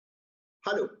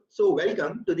Hello. So,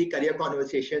 welcome to the Career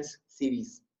Conversations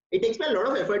series. It takes me a lot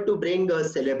of effort to bring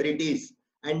celebrities,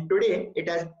 and today it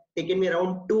has taken me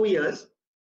around 2 years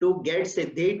to get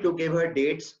Siddhi to give her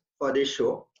dates for this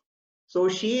show. So,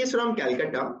 she is from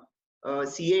Calcutta,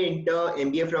 CA Inter,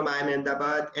 MBA from IIM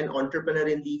Ahmedabad, an entrepreneur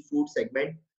in the food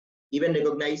segment, even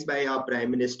recognized by our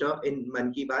Prime Minister in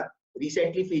Man Ki Baat,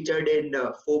 recently featured in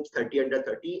Forbes 30 Under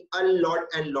 30, a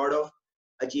lot of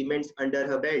achievements under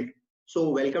her belt. So,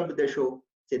 welcome to the show,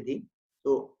 Siddhi.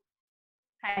 So,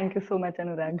 Thank you so much,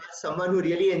 Anurag. someone who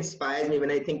really inspires me when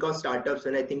I think of startups,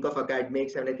 when I think of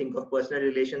academics, when I think of personal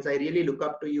relations, I really look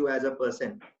up to you as a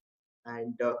person.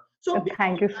 And so, before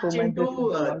Thank we you so touch much. into This is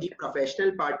a lot. the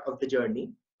professional part of the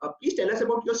journey, please tell us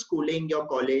about your schooling, your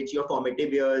college, your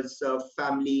formative years,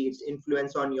 family, its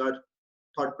influence on your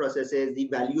thought processes, the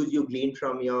values you gleaned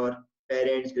from your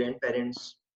parents,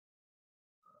 grandparents.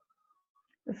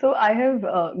 So I have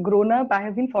grown up. I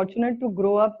have been fortunate to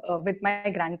grow up with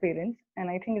my grandparents, and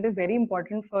I think it is very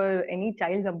important for any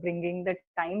child's upbringing the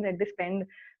time that they spend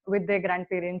with their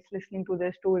grandparents, listening to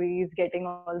their stories, getting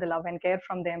all the love and care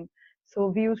from them. So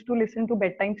we used to listen to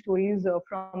bedtime stories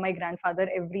from my grandfather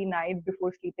every night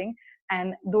before sleeping,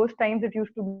 and those times it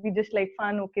used to be just like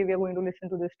fun. Okay, we are going to listen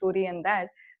to this story and that,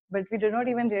 but we did not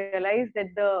even realize that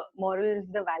the morals,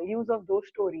 the values of those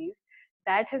stories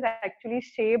that has actually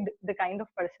shaped the kind of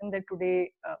person that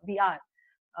today we are.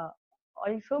 Uh,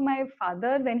 Also, my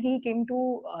father, when he came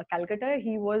to Calcutta,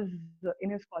 he was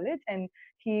in his college and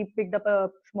he picked up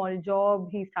a small job.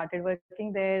 He started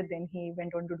working there. Then he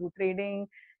went on to do trading,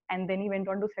 and then he went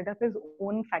on to set up his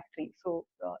own factory. So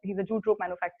he's a jute rope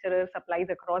manufacturer, supplies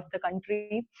across the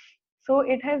country. So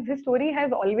his story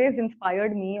has always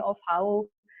inspired me of how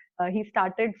he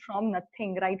started from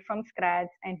nothing, right from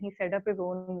scratch, and he set up his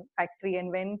own factory. And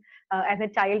when, as a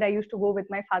child, I used to go with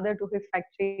my father to his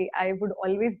factory, I would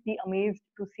always be amazed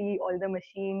to see all the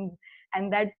machines,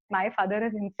 and that my father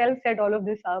has himself set all of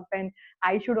this up, and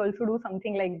I should also do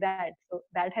something like that. So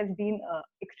that has been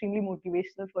extremely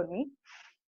motivational for me.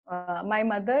 My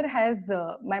mother has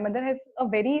a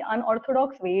very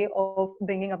unorthodox way of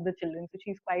bringing up the children. So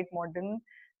she's quite modern,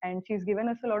 and she's given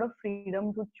us a lot of freedom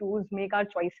to choose, make our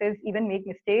choices, even make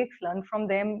mistakes, learn from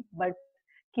them, but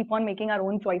keep on making our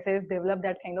own choices, develop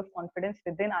that kind of confidence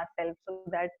within ourselves, so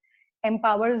that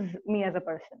empowers me as a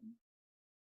person.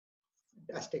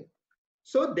 Fantastic.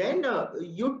 So then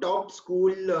you topped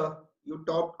school, you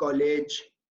topped college.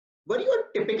 Were you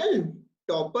a typical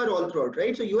topper all throughout,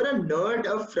 right? So you were a nerd,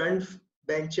 a front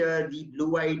bencher, the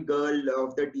blue-eyed girl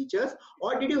of the teachers,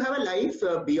 or did you have a life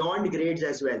beyond grades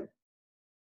as well?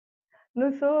 No,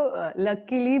 so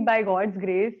luckily, by God's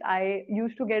grace, I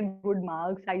used to get good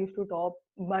marks. I used to top,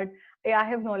 but I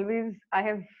have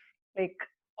like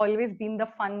always been the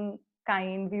fun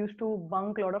kind. We used to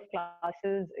bunk a lot of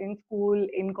classes in school,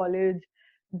 in college,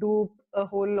 do a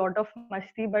whole lot of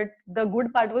musty. But the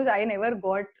good part was I never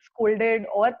got scolded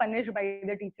or punished by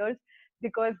the teachers,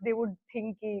 because they would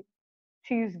think ki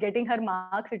she's getting her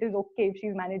marks. It is okay if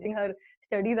she's managing her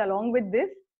studies along with this.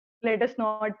 Let us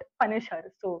not punish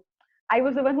her. So I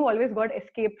was the one who always got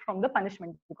escaped from the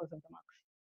punishment because of the marks.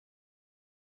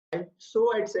 And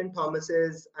so at St.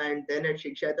 Thomas's and then at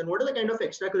Shikshat, and what are the kind of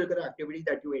extracurricular activities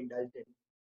that you indulged in?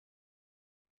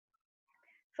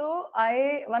 So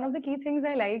I one of the key things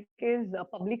I like is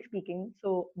public speaking.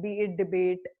 So be it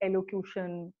debate,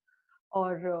 elocution,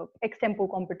 or extempo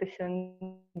competitions,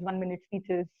 1 minute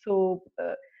speeches. So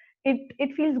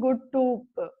it feels good to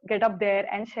get up there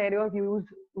and share your views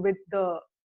with the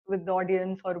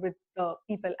audience or with the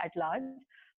people at large.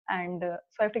 And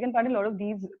so I've taken part in a lot of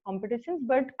these competitions,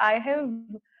 but I have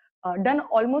done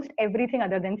almost everything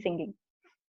other than singing.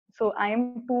 So I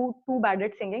am too bad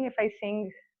at singing. If I sing,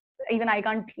 even I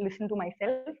can't listen to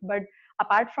myself. But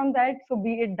apart from that, so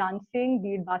be it dancing,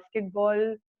 be it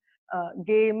basketball,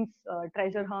 games,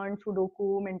 treasure hunt,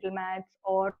 Sudoku, mental maths,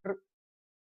 or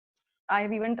I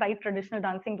have even tried traditional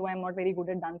dancing, though I'm not very good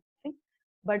at dancing.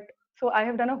 But so I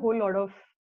have done a whole lot of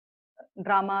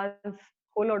dramas,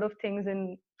 whole lot of things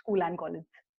in school and college.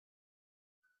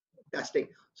 Fantastic.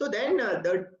 So then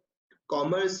the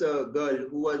commerce girl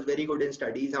who was very good in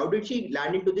studies, how did she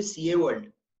land into the CA world?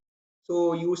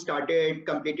 So you started,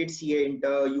 completed CA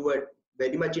Inter, you were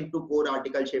very much into core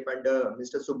articleship under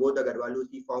Mr. Subodh Agarwal, who's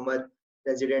the former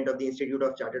president of the Institute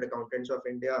of Chartered Accountants of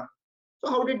India.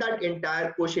 So how did that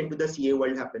entire push into the CA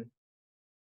world happen?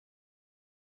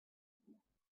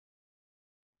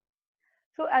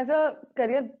 So as a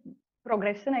career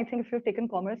progression, I think if you've taken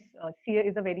commerce, CA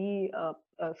is a very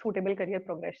suitable career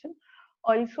progression.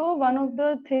 Also, one of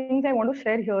the things I want to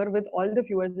share here with all the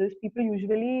viewers is people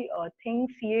usually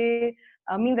think CA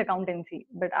means accountancy.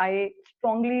 But I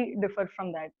strongly differ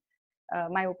from that,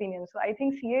 my opinion. So I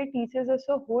think CA teaches us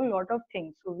a whole lot of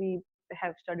things. So we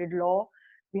have studied law,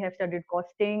 we have studied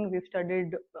costing, we've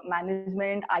studied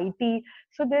management, IT.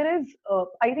 So there is,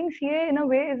 I think CA in a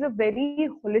way is a very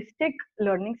holistic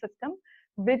learning system,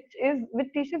 which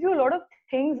teaches you a lot of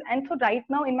things. And so right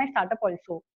now in my startup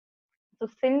also, so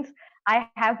since I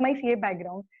have my CA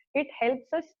background, it helps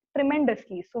us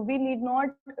tremendously. So we need not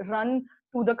run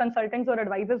to the consultants or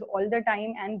advisors all the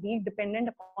time and be dependent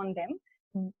upon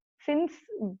them. Since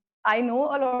I know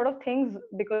a lot of things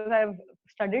because I've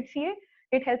studied CA,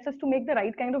 it helps us to make the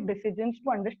right kind of decisions,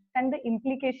 to understand the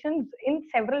implications in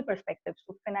several perspectives.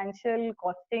 So financial,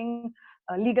 costing,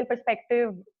 legal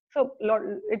perspective. So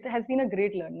it has been a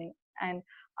great learning. And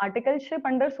articleship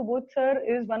under Subodh sir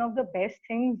is one of the best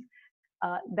things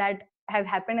that has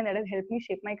happened and that has helped me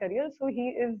shape my career. So he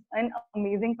is an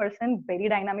amazing person, very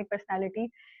dynamic personality.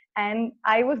 And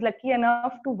I was lucky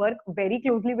enough to work very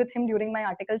closely with him during my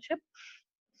articleship.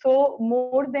 So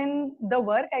more than the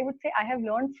work, I would say I have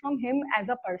learned from him as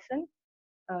a person,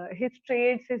 his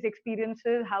traits, his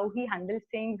experiences, how he handles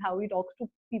things, how he talks to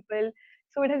people.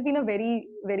 So it has been a very,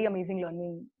 very amazing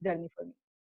learning journey for me.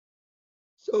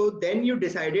 So then you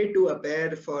decided to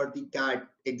appear for the CAT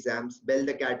exams, bell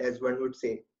the cat as one would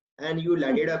say, and you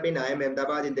landed up in IIM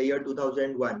Ahmedabad in the year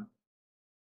 2001.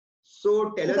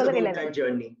 So tell us about 2011. that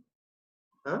journey.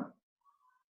 Huh?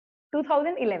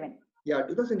 2011. Yeah,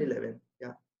 2011.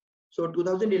 Yeah. So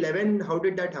 2011, how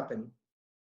did that happen?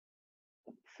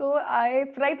 So I,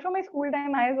 right from my school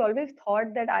time, I have always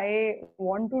thought that I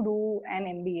want to do an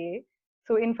MBA.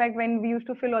 So in fact, when we used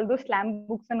to fill all those slam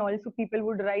books and also people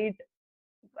would write,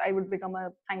 I would become a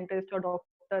scientist or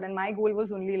doctor, and my goal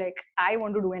was only like I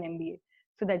want to do an MBA.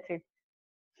 So that's it.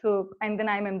 So and then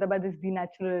IIM Ahmedabad is the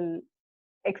natural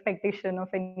expectation of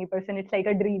any person. It's like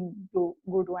a dream to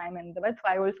go to IIM Ahmedabad. So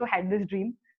I also had this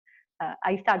dream.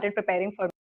 I started preparing for.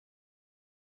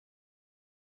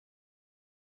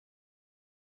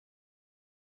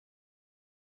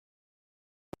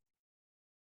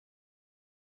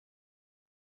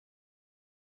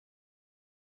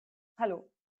 Hello.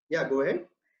 Yeah, go ahead.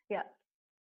 Yeah,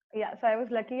 yeah. So I was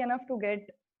lucky enough to get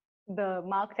the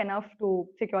marks enough to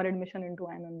secure admission into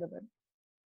IIM Ahmedabad.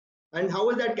 And how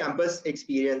was that campus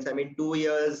experience? I mean, 2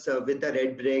 years with the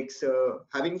red bricks,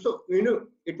 having so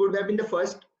it would have been the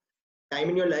first time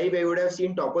in your life where you would have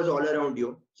seen toppers all around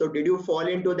you. So did you fall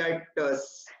into that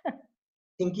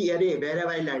thinking, "Arey, where have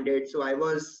I landed?" So I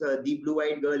was the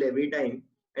blue-eyed girl every time,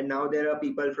 and now there are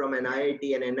people from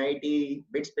NIT and NIT,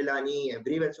 BITS Pilani,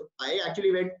 everywhere. So I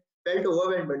actually felt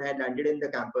overwhelmed when I landed in the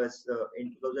campus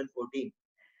in 2014.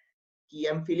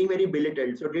 I'm feeling very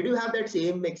belittled. So did you have that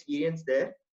same experience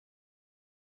there?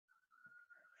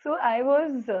 So I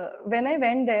was when I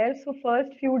went there. So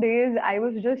first few days I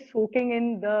was just soaking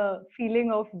in the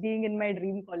feeling of being in my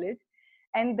dream college,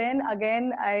 and then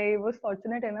again I was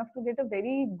fortunate enough to get a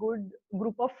very good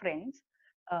group of friends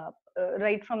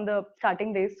right from the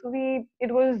starting days. So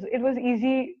it was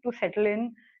easy to settle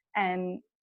in and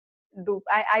do.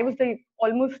 I was the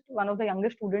almost one of the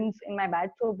youngest students in my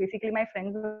batch. So basically my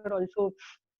friends were also,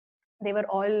 they were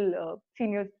all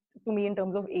seniors to me in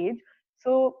terms of age,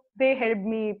 so they helped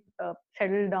me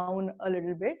settle down a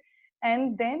little bit.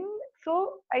 And then,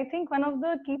 so I think one of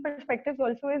the key perspectives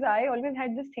also is I always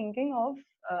had this thinking of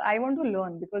I want to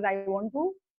learn because I want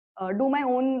to do my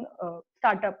own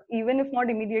startup, even if not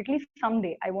immediately,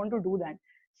 someday I want to do that.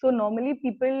 So normally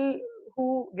people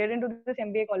who get into this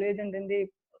MBA college and then they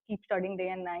keep studying day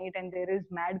and night and there is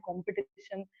mad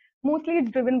competition, mostly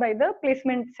it's driven by the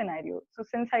placement scenario. So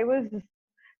since I was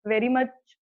very much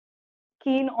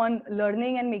keen on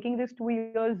learning and making these 2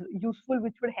 years useful,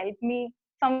 which would help me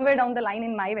somewhere down the line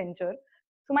in my venture,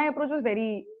 so my approach was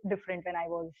very different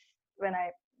when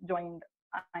I joined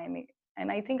IMA.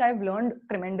 And I think I've learned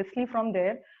tremendously from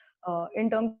there in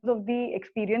terms of the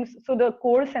experience. So the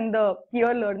course and the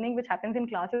peer learning which happens in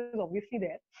class is obviously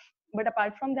there, but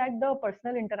apart from that, the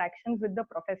personal interactions with the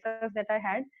professors that I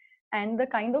had and the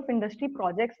kind of industry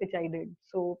projects which I did.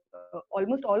 So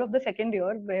almost all of the second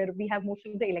year, where we have most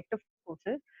of the elective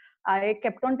courses, I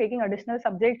kept on taking additional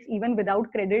subjects even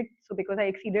without credit. So because I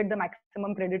exceeded the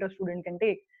maximum credit a student can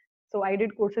take, so I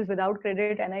did courses without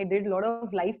credit and I did a lot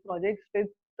of live projects with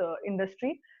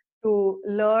industry to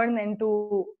learn and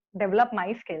to develop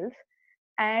my skills.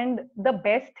 And the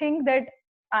best thing that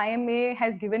IMA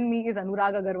has given me is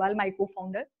Anurag Agarwal, my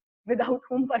co-founder, without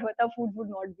whom Parvata Foods would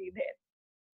not be there.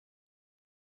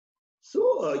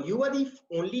 So you are the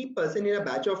only person in a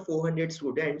batch of 400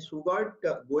 students who got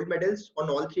gold medals on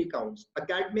all three counts: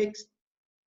 academics,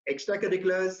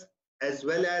 extracurriculars, as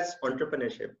well as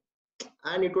entrepreneurship.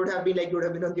 And it would have been like you would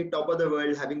have been on the top of the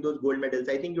world having those gold medals.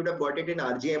 I think you'd have got it in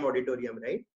RGM auditorium,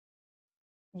 right?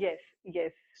 Yes,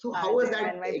 yes, So how was RJM,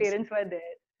 that? and my parents were there.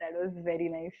 That was very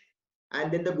nice.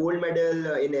 And then the gold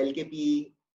medal in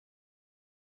LKP.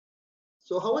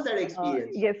 So how was that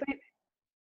experience? Yes,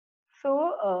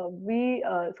 so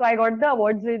I got the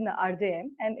awards in RJM,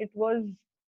 and it was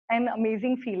an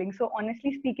amazing feeling. So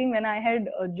honestly speaking, when I had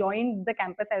joined the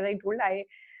campus, as I told,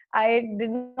 I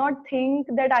did not think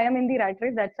that I am in the right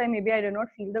race. That's why maybe I did not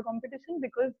feel the competition,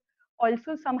 because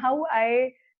also somehow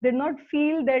I did not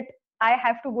feel that I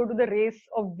have to go to the race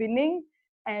of winning.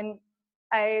 And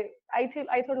I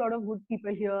thought a lot of good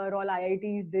people here, all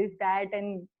IITs, this that,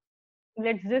 and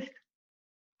let's just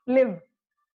live.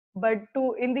 But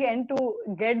to in the end, to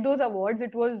get those awards,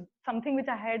 it was something which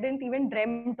I hadn't even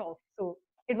dreamt of. So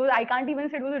it was, I can't even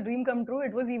say it was a dream come true,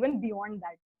 it was even beyond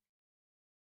that.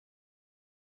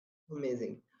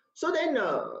 Amazing. So then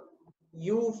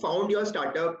you found your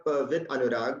startup with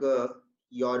Anurag,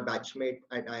 your batchmate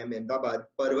at IIM Ahmedabad,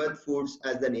 Parvat Foods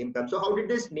as the name comes. So how did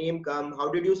this name come? How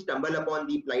did you stumble upon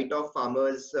the plight of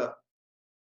farmers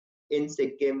in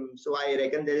Sikkim? So I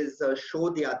reckon there is a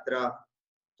Shodh Yatra.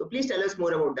 So please tell us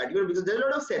more about that. Because there's a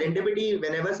lot of serendipity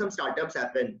whenever some startups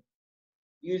happen.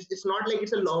 It's not like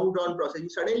it's a long drawn process. You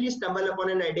suddenly stumble upon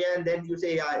an idea and then you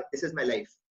say, yeah, this is my life.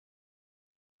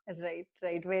 Right,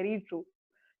 right, very true.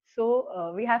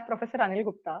 So we have Professor Anil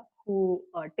Gupta, who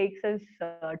takes us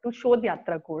to show the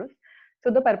Yatra course.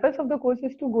 So the purpose of the course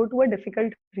is to go to a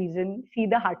difficult region, see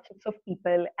the hardships of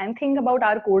people, and think about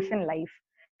our course in life.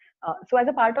 So as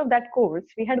a part of that course,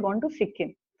 we had gone to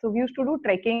Sikkim. So we used to do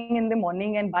trekking in the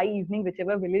morning, and by evening,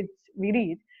 whichever village we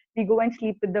reach, we go and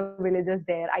sleep with the villagers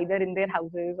there, either in their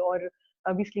houses, or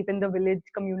we sleep in the village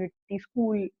community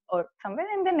school or somewhere.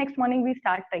 And then next morning we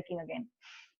start trekking again.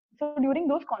 So during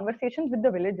those conversations with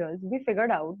the villagers, we figured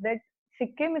out that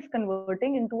Sikkim is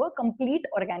converting into a complete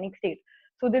organic state.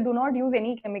 So they do not use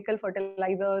any chemical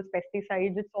fertilizers,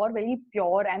 pesticides. It's all very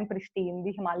pure and pristine,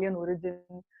 the Himalayan origin.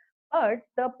 But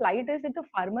the plight is that the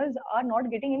farmers are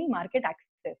not getting any market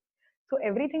access. So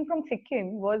everything from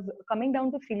Sikkim was coming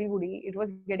down to Siliguri. It was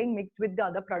getting mixed with the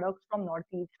other products from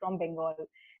Northeast, from Bengal,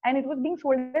 and it was being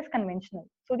sold as conventional.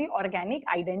 So the organic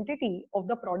identity of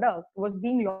the product was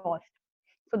being lost.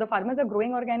 So the farmers are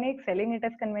growing organic, selling it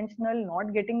as conventional,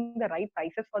 not getting the right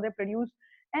prices for their produce,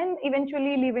 and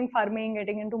eventually leaving farming,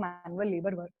 getting into manual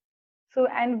labor work. So,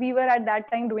 and we were at that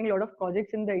time doing a lot of projects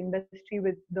in the industry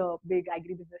with the big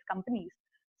agribusiness companies.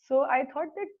 So I thought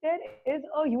that there is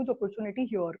a huge opportunity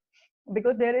here,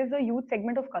 because there is a huge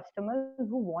segment of customers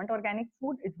who want organic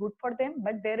food. It's good for them,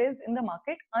 but there is in the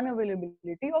market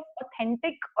unavailability of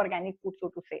authentic organic food, so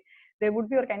to say. There would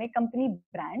be organic company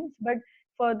brands, but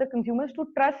for the consumers to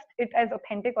trust it as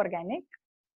authentic organic,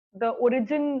 the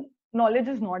origin knowledge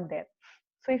is not there.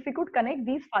 So if we could connect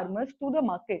these farmers to the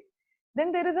market,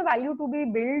 then there is a value to be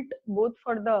built both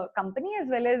for the company as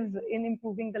well as in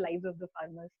improving the lives of the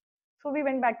farmers. So we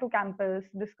went back to campus,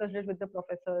 discussed it with the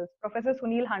professors. Professor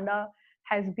Sunil Handa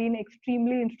has been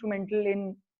extremely instrumental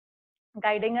in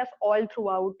guiding us all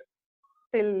throughout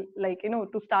till, like,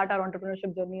 to start our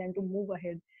entrepreneurship journey and to move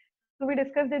ahead. So we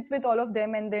discussed it with all of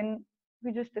them, and then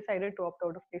we just decided to opt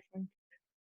out of placement.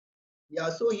 Yeah,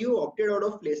 so you opted out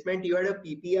of placement. You had a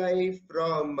PPI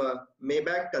from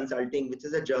Maybach Consulting, which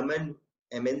is a German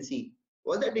MNC.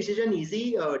 Was that decision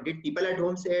easy? Did people at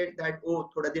home say that,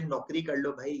 oh, thoda din naukri kar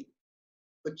lo bhai,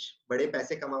 kuch bade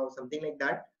paise kamao, something like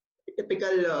that?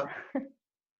 Typical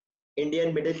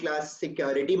Indian middle class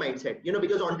security mindset.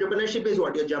 Because entrepreneurship is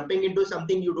what you're jumping into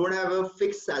something you don't have a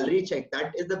fixed salary check.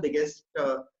 That is the biggest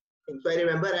thing. So I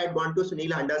remember I had gone to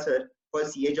Sunil Handa sir for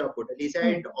CA job portal. He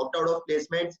said opt out of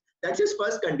placements. That's his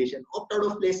first condition. Opt out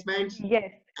of placements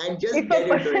Yes. and just If a get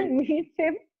into it. person meets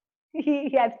him, he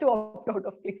has to opt out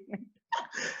of placement.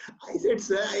 I said,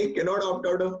 sir, I cannot opt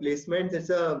out of placements.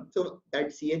 So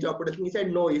that CA job portal thing. He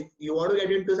said, no, if you want to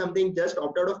get into something, just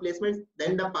opt out of placements,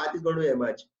 then the path is going to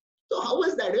emerge. So how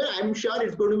was that? I'm sure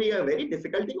it's going to be a very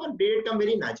difficult thing, or did it come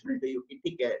very natural to you?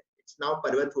 It's now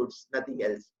Parvat Foods, nothing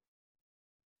else.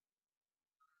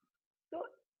 So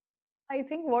I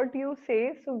think what you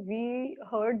say, so we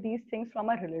heard these things from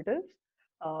our relatives.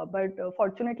 But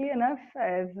fortunately enough,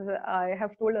 as I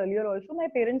have told earlier also, my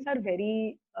parents are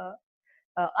very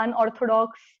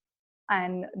unorthodox,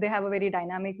 and they have a very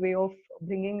dynamic way of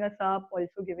bringing us up,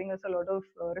 also giving us a lot of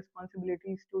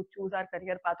responsibilities to choose our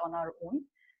career path on our own.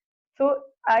 So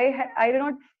I do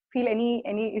not feel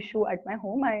any issue at my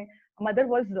home. Mother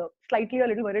was slightly a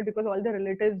little worried because all the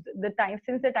relatives,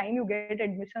 since the time you get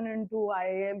admission into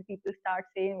IIM, people start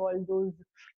saying all those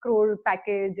crore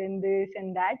package and this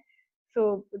and that.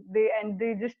 So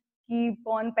they just keep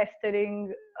on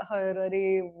pestering her,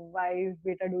 "Arey, why is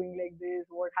beta doing like this?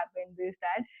 What happened? This,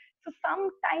 that." So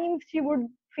sometimes she would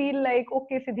feel like,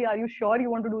 "Okay, Siddhi, are you sure you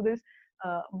want to do this?"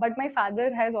 But my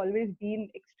father has always been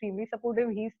extremely supportive.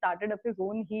 He started up his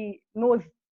own. He knows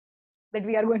that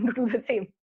we are going to do the same.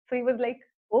 So he was like,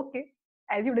 "Okay,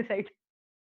 as you decide."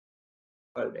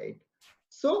 All right.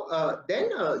 So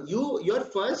then you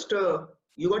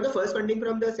got the first funding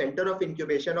from the Center of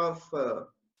Incubation of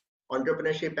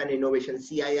Entrepreneurship and Innovation,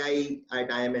 CII, at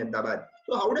IIM Ahmedabad.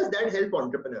 So how does that help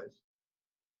entrepreneurs?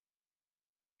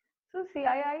 So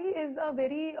CII is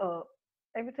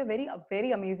I would say a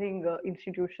very amazing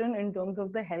institution in terms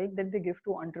of the help that they give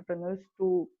to entrepreneurs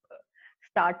to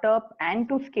start up and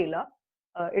to scale up.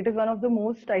 It is one of the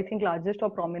most, I think, largest or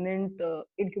prominent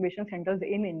incubation centers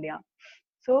in India.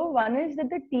 So one is that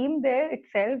the team there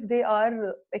itself, they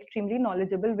are extremely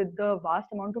knowledgeable with the vast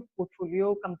amount of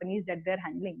portfolio companies that they're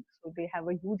handling. So they have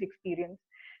a huge experience.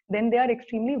 Then they are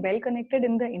extremely well connected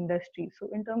in the industry. So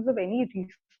in terms of any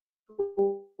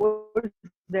resource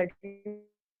that you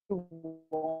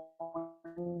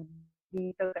want, be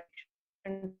it a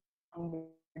connection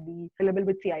somebody available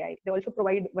with CII. They also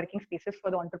provide working spaces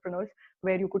for the entrepreneurs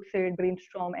where you could sit,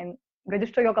 brainstorm, and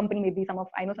register your company. Maybe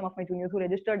I know some of my juniors who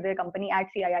registered their company at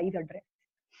CII's address.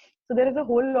 So there is a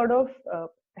whole lot of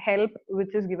help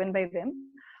which is given by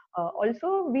them.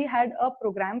 Also, we had a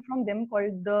program from them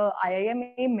called the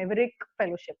IIMA Maverick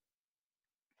Fellowship.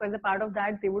 So as a part of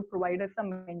that, they would provide us a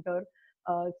mentor.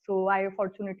 So I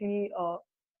fortunately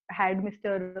had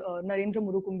Mr. Narendra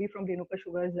Murukumbi from Renuka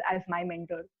Sugars as my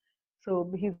mentor.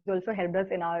 So he's also helped us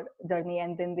in our journey,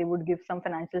 and then they would give some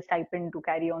financial stipend to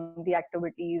carry on the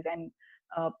activities and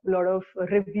a lot of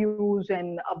reviews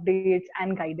and updates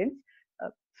and guidance.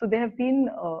 So they have been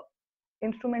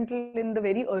instrumental in the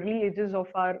very early ages of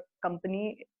our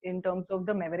company in terms of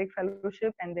the Maverick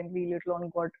Fellowship, and then we later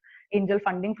on got angel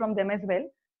funding from them as well.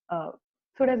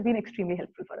 So it has been extremely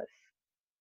helpful for us.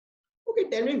 Okay,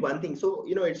 tell me one thing. So,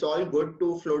 it's all good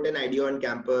to float an idea on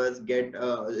campus, get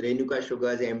Renuka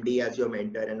Sugars MD as your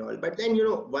mentor and all. But then,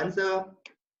 once a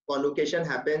convocation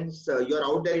happens, you're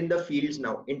out there in the fields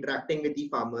now, interacting with the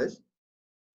farmers.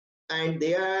 And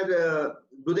they are,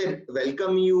 do they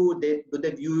welcome you? Do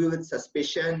they view you with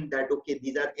suspicion that, okay,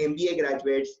 these are MBA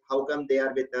graduates. How come they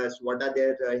are with us? What are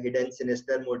their hidden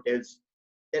sinister motives?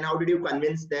 Then how did you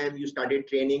convince them? You started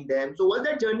training them. So was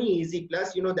that journey easy?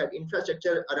 Plus, that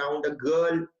infrastructure around a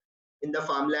girl in the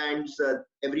farmlands,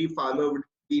 every farmer would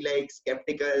be like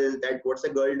skeptical that what's a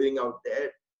girl doing out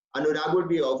there? Anurag would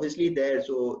be obviously there.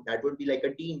 So that would be like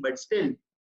a team, but still,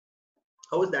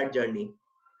 how was that journey?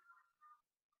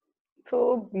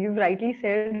 So you've rightly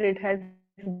said it has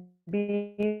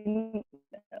been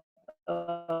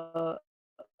to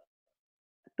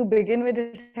begin with,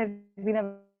 it has been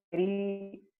a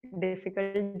very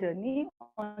difficult journey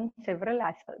on several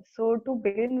aspects. So to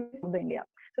begin with, the India.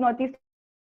 So Northeast,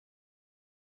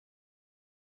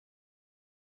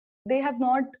 they have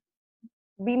not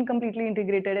been completely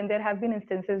integrated, and there have been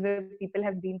instances where people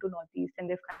have been to Northeast and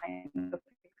they've kind of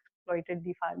exploited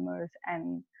the farmers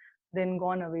and then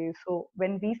gone away. So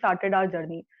when we started our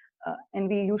journey, and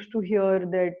we used to hear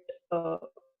that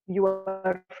you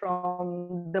are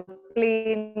from the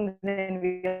plains and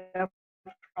we are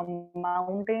from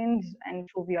mountains, and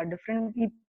so we are different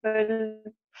people,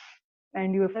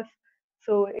 and you have us.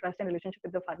 So trust and relationship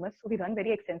with the farmers. So we run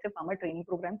very extensive farmer training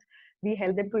programs. We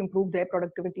help them to improve their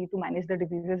productivity, to manage the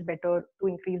diseases better, to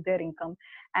increase their income.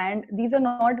 And these are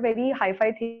not very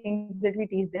hi-fi things that we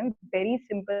teach them. Very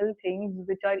simple things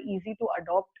which are easy to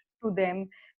adopt to them,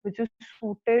 which is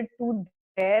suited to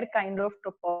their kind of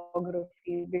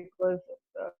topography. Because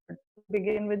to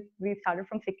begin with, we started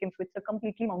from Sikkim, which is a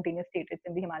completely mountainous state. It's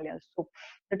in the Himalayas. So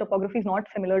the topography is not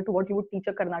similar to what you would teach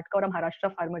a Karnataka or a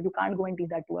Maharashtra farmer. You can't go and teach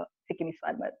that to a Sikkimese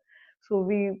farmer. So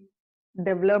we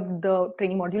developed the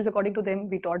training modules according to them.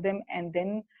 We taught them, and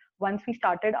then once we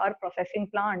started our processing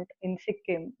plant in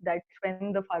Sikkim, that's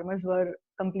when the farmers were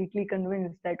completely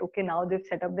convinced that okay, now they've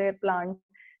set up their plant,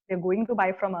 they're going to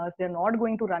buy from us, they're not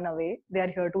going to run away, they are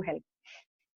here to help.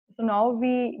 So now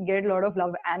we get a lot of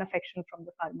love and affection from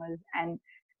the farmers, and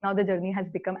now the journey has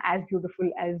become as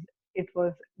beautiful as it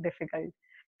was difficult.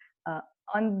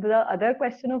 On the other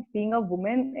question of being a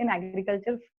woman in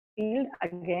agriculture field,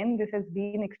 again, this has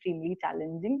been extremely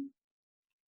challenging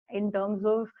in terms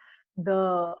of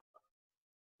the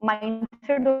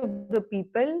mindset of the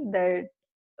people that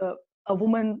a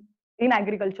woman in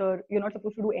agriculture, you're not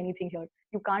supposed to do anything here.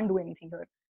 You can't do anything here.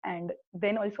 And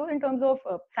then also in terms of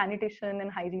sanitation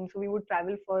and hygiene, so we would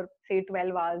travel for say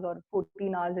 12 hours or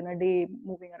 14 hours in a day,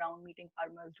 moving around, meeting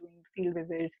farmers, doing field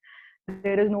visits.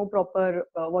 There is no proper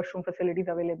washroom facilities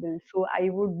available. So I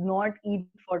would not eat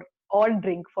for or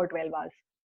drink for 12 hours.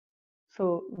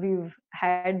 So we've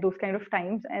had those kind of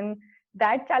times, and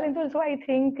that challenge also, I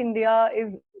think India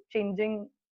is changing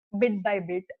bit by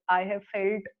bit. I have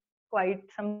felt quite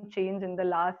some change in the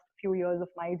last few years of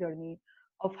my journey,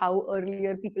 of how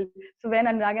earlier people. So when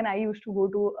Anurag and I used to go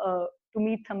to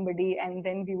meet somebody, and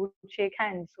then we would shake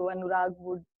hands. So Anurag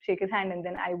would shake his hand, and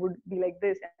then I would be like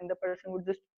this, and the person would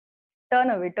just turn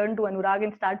away, turn to Anurag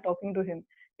and start talking to him.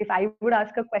 If I would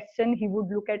ask a question, he would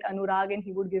look at Anurag and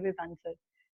he would give his answer.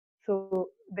 So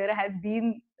there has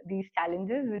been these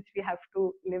challenges which we have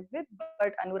to live with.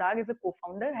 But Anurag, as a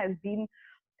co-founder, has been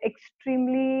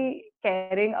extremely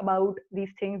caring about these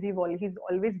things. He's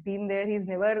always been there. He's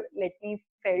never let me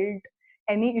felt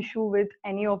any issue with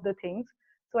any of the things.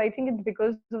 So I think it's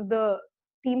because of the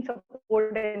team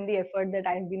support and the effort that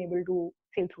I have been able to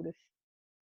sail through this.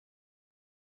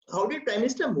 How did Prime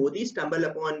Minister Modi stumble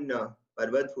upon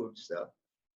Parvat Foods?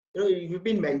 You've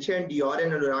been mentioned your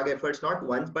and Anurag efforts not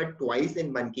once but twice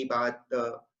in Mann Ki Baat.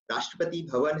 Rashtrapati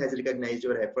Bhavan has recognized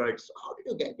your efforts. So how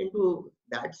did you get into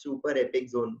that super epic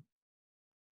zone?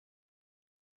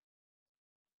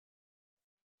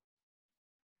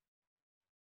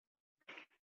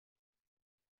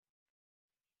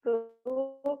 So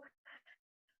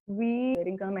we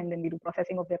income, and then we do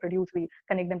processing of their produce. We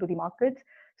connect them to the markets.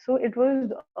 So it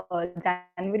was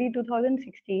January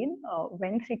 2016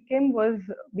 when Sikkim was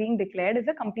being declared as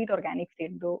a complete organic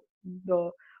state.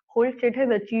 The whole state has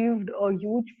achieved a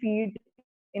huge feat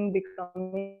in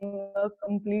becoming a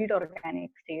complete organic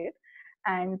state.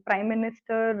 And Prime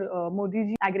Minister Modi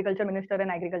ji, Agriculture Minister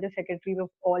and Agriculture Secretaries of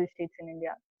all states in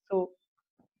India. So,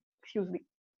 excuse me.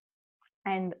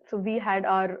 And so we had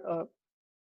our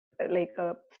like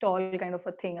a stall kind of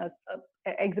a thing, a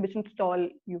exhibition stall,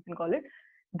 you can call it,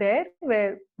 there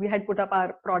where we had put up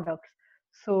our products.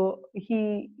 So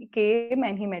he came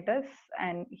and he met us,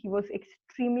 and he was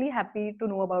extremely happy to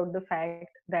know about the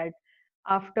fact that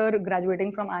after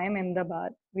graduating from IIM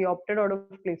Ahmedabad, we opted out of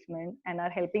placement and are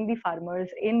helping the farmers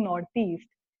in Northeast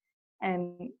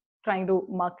and trying to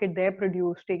market their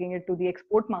produce, taking it to the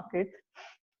export markets.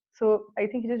 So I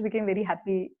think he just became very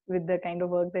happy with the kind of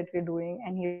work that we're doing,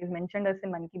 and he has mentioned us in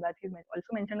Mann Ki Baat. He's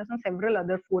also mentioned us on several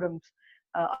other forums,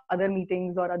 other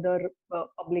meetings or other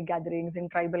public gatherings in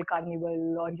tribal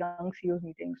carnival or young CEOs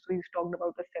meetings. So he's talked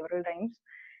about us several times,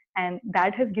 and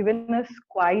that has given us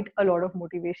quite a lot of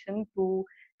motivation to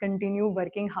continue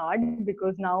working hard,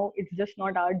 because now it's just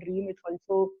not our dream; it's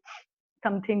also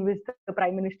something which the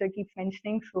Prime Minister keeps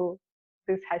mentioning. So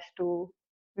this has to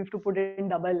we have to put in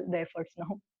double the efforts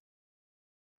now.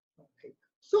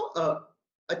 So,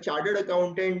 a chartered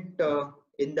accountant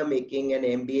in the making, an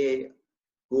MBA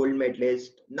gold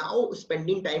medalist, now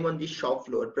spending time on the shop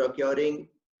floor, procuring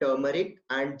turmeric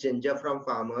and ginger from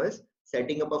farmers,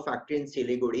 setting up a factory in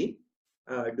Siliguri,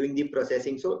 doing the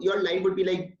processing. So, your life would be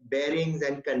like bearings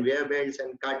and conveyor belts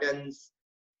and cartons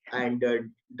and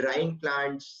drying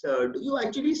plants. Do you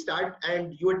actually start?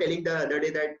 And you were telling the other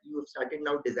day that you have started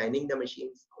now designing the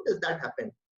machines. How does that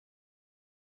happen?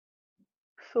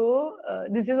 So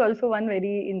this is also one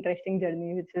very interesting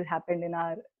journey which has happened in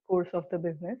our course of the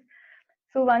business.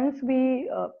 So once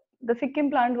the Sikkim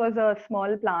plant was a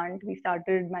small plant, we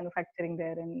started manufacturing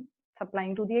there and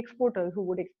supplying to the exporters who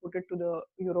would export it to the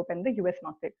Europe and the US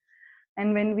market.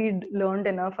 And when we learned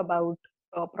enough about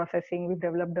processing, we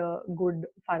developed a good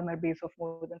farmer base of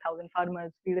more than 1,000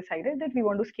 farmers. We decided that we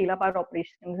want to scale up our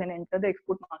operations and enter the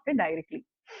export market directly.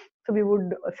 So we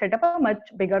would set up a much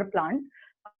bigger plant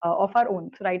of our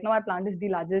own. So right now our plant is the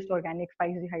largest organic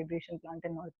spice dehydration plant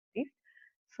in Northeast.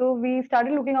 So we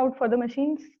started looking out for the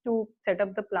machines to set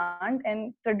up the plant.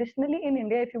 And traditionally in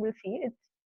India, if you will see, it's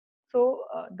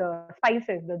the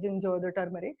spices, the ginger, the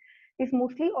turmeric, is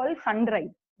mostly all sun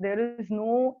dried. There is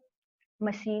no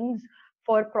machines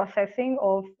for processing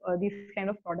of these kind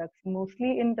of products.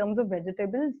 Mostly in terms of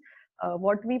vegetables,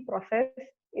 what we process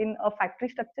in a factory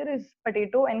structure is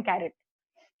potato and carrot,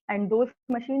 and those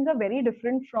machines are very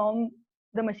different from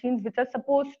the machines which are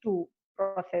supposed to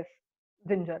process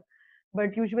ginger.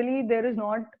 But usually there is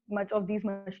not much of these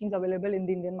machines available in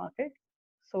the Indian market,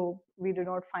 so we did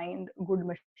not find good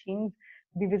machines.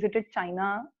 We visited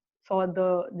China, saw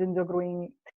the ginger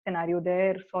growing scenario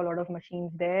there, saw a lot of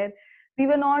machines there. We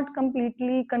were not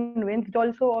completely convinced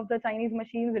also of the Chinese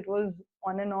machines. It was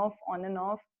on and off, on and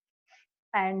off.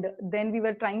 And then we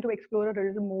were trying to explore a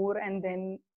little more, and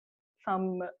then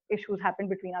some issues happened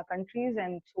between our countries,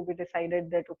 and so we decided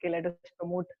that okay, let us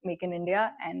promote Make in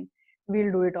India, and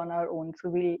we'll do it on our own. So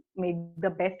we'll make the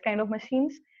best kind of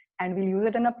machines, and we'll use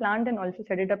it in a plant, and also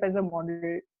set it up as a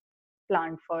model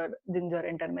plant for ginger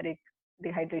and turmeric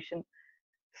dehydration.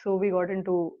 So we got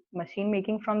into machine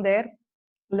making from there,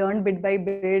 learned bit by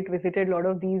bit, visited a lot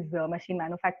of these machine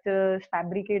manufacturers,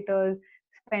 fabricators,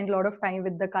 spent a lot of time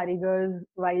with the karigars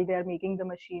while they are making the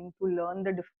machine to learn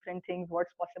the different things,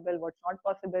 what's possible, what's not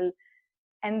possible.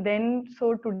 And then,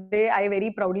 so today I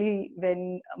very proudly,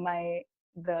 when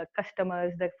the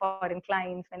customers, the foreign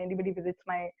clients, when anybody visits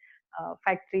my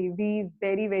factory, we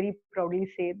very, very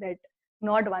proudly say that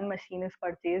not one machine is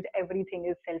purchased, everything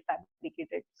is self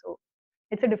fabricated. So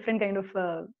it's a different kind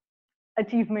of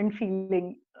achievement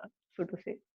feeling, so to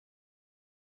say.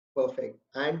 Perfect.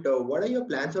 And what are your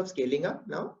plans of scaling up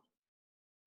now?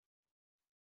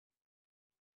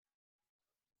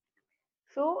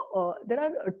 So there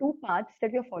are two paths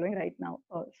that we are following right now.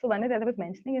 So one is, as I was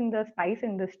mentioning, in the spice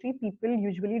industry, people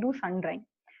usually do sun drying.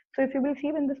 So if you will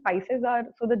see, when the spices are,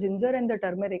 so the ginger and the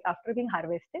turmeric, after being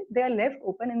harvested, they are left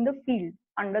open in the field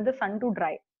under the sun to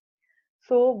dry.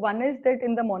 So one is that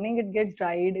in the morning it gets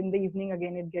dried, in the evening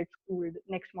again it gets cooled,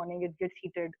 next morning it gets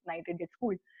heated, night it gets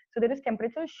cooled. So there is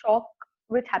temperature shock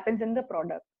which happens in the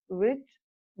product, which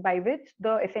by which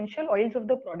the essential oils of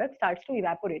the product starts to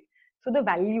evaporate. So the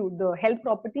value, the health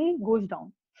property goes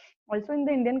down. Also in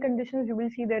the Indian conditions, you will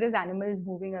see there is animals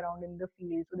moving around in the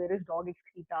field. So there is dog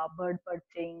excreta, bird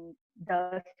perching,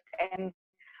 dust, and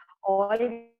all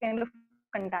kind of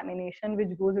contamination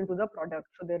which goes into the product.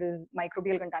 So there is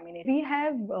microbial contamination. We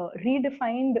have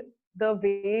redefined the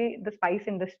way the spice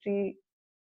industry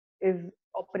is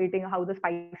operating, how the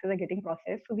spices are getting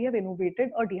processed. So we have innovated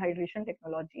a dehydration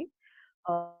technology.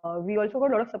 We also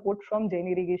got a lot of support from Jain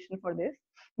Irrigation for this.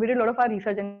 We did a lot of our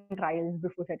research and trials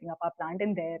before setting up our plant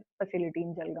in their facility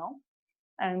in Jalgaon,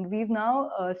 and we've now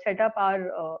set up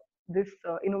our this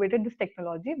innovated this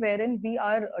technology wherein we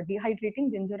are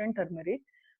dehydrating ginger and turmeric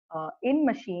in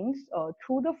machines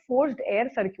through the forced air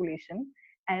circulation.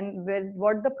 And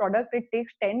what the product, it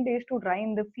takes 10 days to dry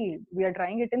in the field, we are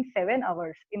drying it in 7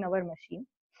 hours in our machine,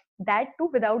 that too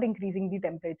without increasing the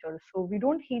temperature. So we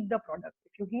don't heat the product.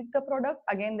 If you heat the product,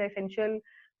 again the essential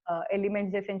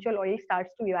elements, the essential oil starts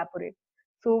to evaporate.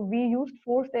 So we used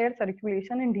forced air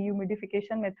circulation and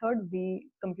dehumidification method. We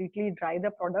completely dry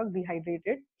the product, dehydrate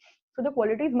it. So the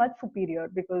quality is much superior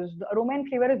because the aroma and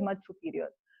flavor is much superior.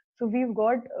 So we've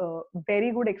got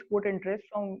very good export interest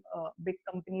from big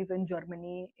companies in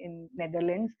Germany, in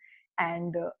Netherlands,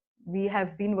 and we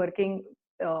have been working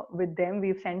with them.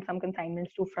 We've sent some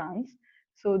consignments to France.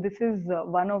 So this is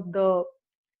one of the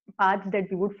paths that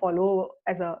we would follow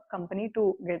as a company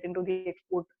to get into the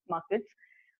export markets.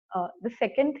 The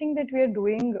second thing that we are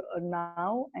doing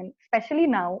now, and especially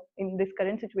now in this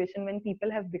current situation when people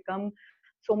have become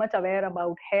so much aware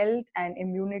about health and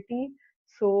immunity,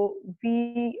 so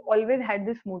we always had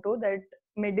this motto that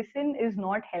medicine is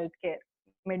not healthcare.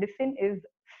 Medicine is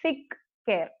sick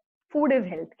care. Food is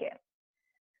healthcare.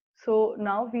 So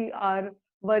now we are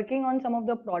working on some of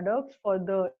the products for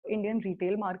the Indian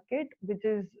retail market, which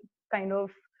is kind of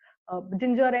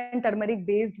ginger and turmeric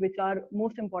based, which are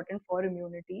most important for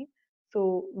immunity.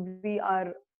 So we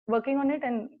are working on it,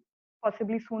 and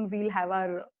possibly soon we'll have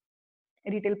our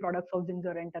retail products of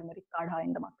ginger and turmeric kadha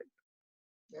in the market.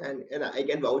 And I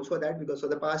can vouch for that because for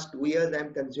the past 2 years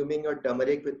I'm consuming a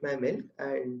turmeric with my milk,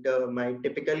 and my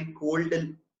typical cold,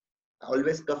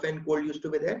 always cough and cold used to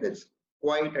be there. It's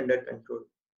quite under control.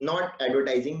 Not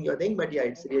advertising your thing, but yeah,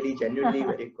 it's really genuinely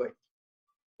very good.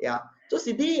 Yeah. So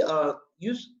Siddhi,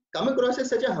 you come across as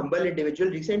such a humble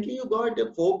individual. Recently, you got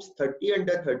Forbes 30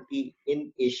 under 30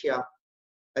 in Asia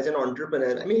as an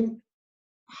entrepreneur. I mean,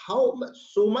 how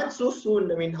so much so soon?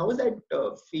 I mean, how is that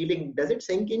feeling? Does it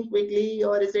sink in quickly,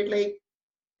 or is it like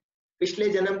पिछले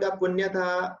जन्म का पुण्य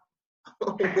था?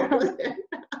 What was it?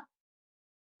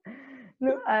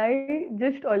 No, I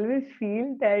just always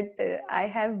feel that I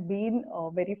have been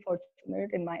very fortunate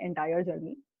in my entire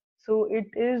journey. So it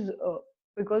is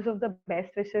because of the best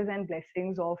wishes and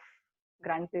blessings of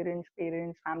grandparents,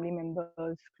 parents, family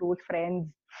members, close friends,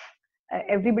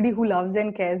 everybody who loves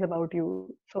and cares about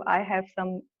you. So I have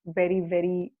some very,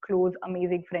 very close,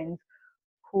 amazing friends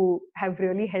who have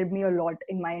really helped me a lot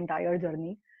in my entire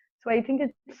journey. So I think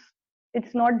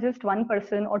it's not just one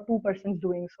person or two persons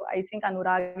doing. So I think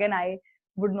Anurag and I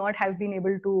would not have been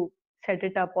able to set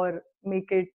it up or make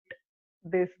it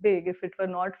this big if it were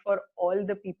not for all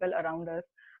the people around us.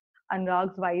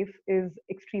 Anurag's wife is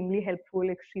extremely helpful,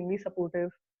 extremely supportive.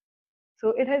 So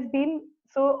it has been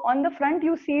So on the front,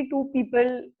 you see two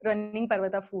people running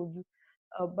Parvata Foods,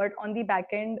 but on the back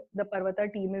end, the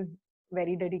Parvata team is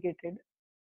very dedicated,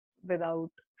 without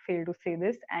fail to say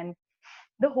this. And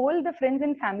the friends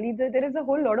and family, there is a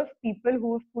whole lot of people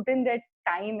who have put in their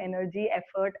time, energy,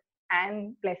 effort,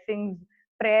 and blessings,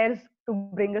 prayers to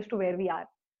bring us to where we are.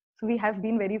 So we have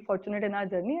been very fortunate in our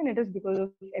journey, and it is because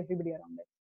of everybody around us.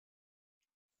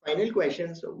 Final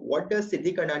questions. What does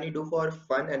Siddhi Kanani do for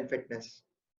fun and fitness?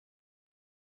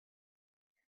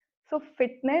 So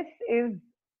fitness is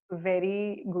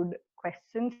very good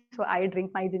question. So I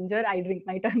drink my ginger, I drink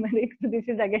my turmeric. So this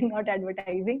is again not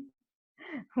advertising,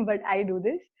 but I do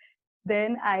this.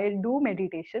 Then I do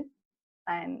meditation,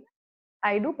 and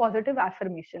I do positive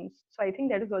affirmations. So I think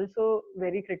that is also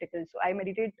very critical. So I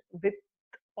meditate with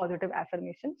positive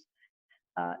affirmations.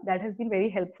 That has been very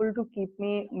helpful to keep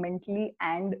me mentally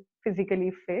and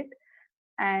physically fit.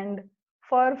 And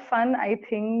for fun, I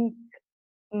think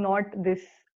not this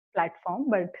platform,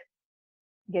 but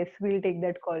yes, we'll take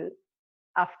that call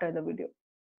after the video.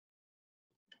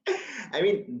 I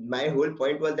mean, my whole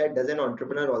point was that does an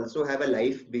entrepreneur also have a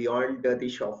life beyond the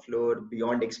shop floor,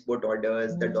 beyond export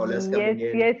orders, the dollars Yes, coming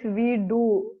in? yes, we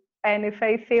do. And if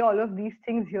I say all of these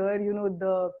things here,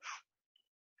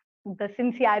 the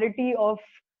sincerity of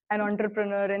an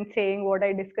entrepreneur and saying what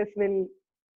I discuss will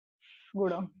go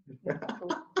down. Yeah. So,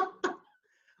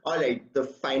 All right, the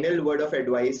final word of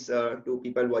advice to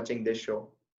people watching this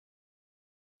show.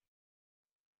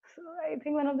 so I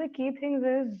think one of the key things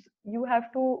is you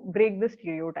have to break the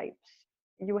stereotypes.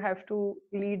 You have to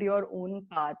lead your own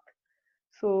path.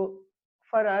 So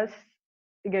for us,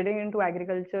 getting into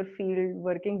agriculture field,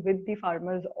 working with the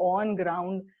farmers on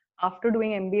ground after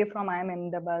doing MBA from IIM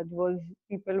Ahmedabad was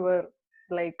people were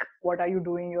like, "What are you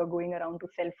doing? You're going around to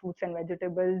sell fruits and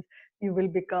vegetables. You will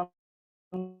become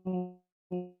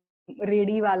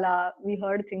ready wala." We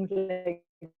heard things like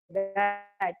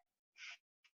that.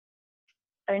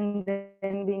 And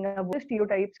then being a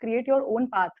stereotypes, create your own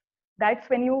path. That's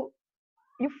when you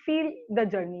feel the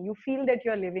journey, you feel that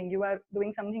you're living, you are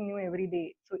doing something new every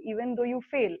day. So even though you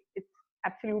fail, it's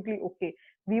absolutely okay.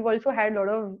 We've also had a lot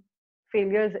of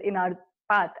failures in our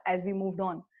path as we moved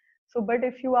on. So but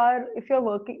if you're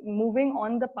working moving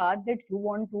on the path that you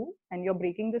want to, and you're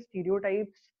breaking the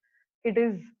stereotypes, it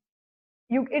is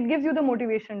it gives you the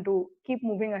motivation to keep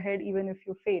moving ahead even if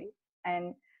you fail.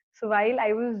 And so while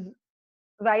I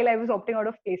was opting out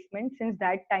of placement, since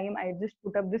that time I just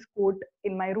put up this quote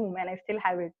in my room and I still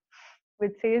have it,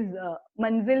 which says,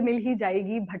 "मंजिल मिल ही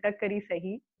जाएगी भटक करी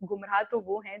सही, गुमराह तो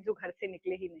वो हैं जो घर से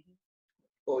निकले ही नहीं."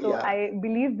 Oh So yeah, I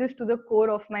believe this to the core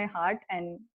of my heart,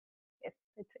 and yes,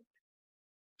 that's it.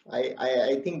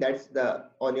 I think that's the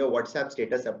on your WhatsApp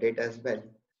status update as well.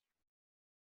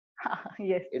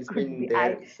 Yes, It's could been be. I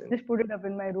there since. just put it up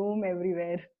in my room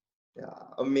everywhere. Yeah,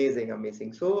 amazing,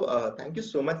 amazing. So, thank you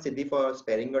so much, Siddhi, for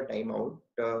sparing your time out.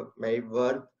 My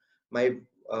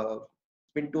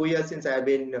it's been 2 years since I've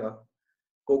been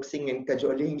coaxing and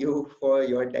cajoling you for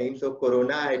your time. So,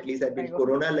 Corona, at least I've My been God.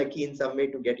 Corona lucky in some way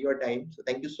to get your time. So,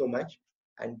 thank you so much.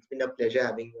 And it's been a pleasure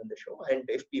having you on the show. And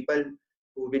if people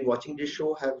who've been watching this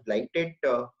show have liked it,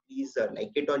 please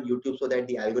like it on YouTube so that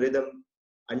the algorithm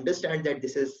understand that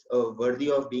this is worthy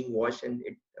of being watched and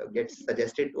it gets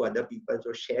suggested to other people.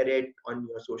 So share it on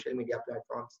your social media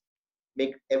platforms.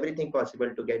 Make everything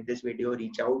possible to get this video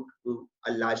reach out to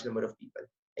a large number of people.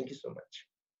 Thank you so much.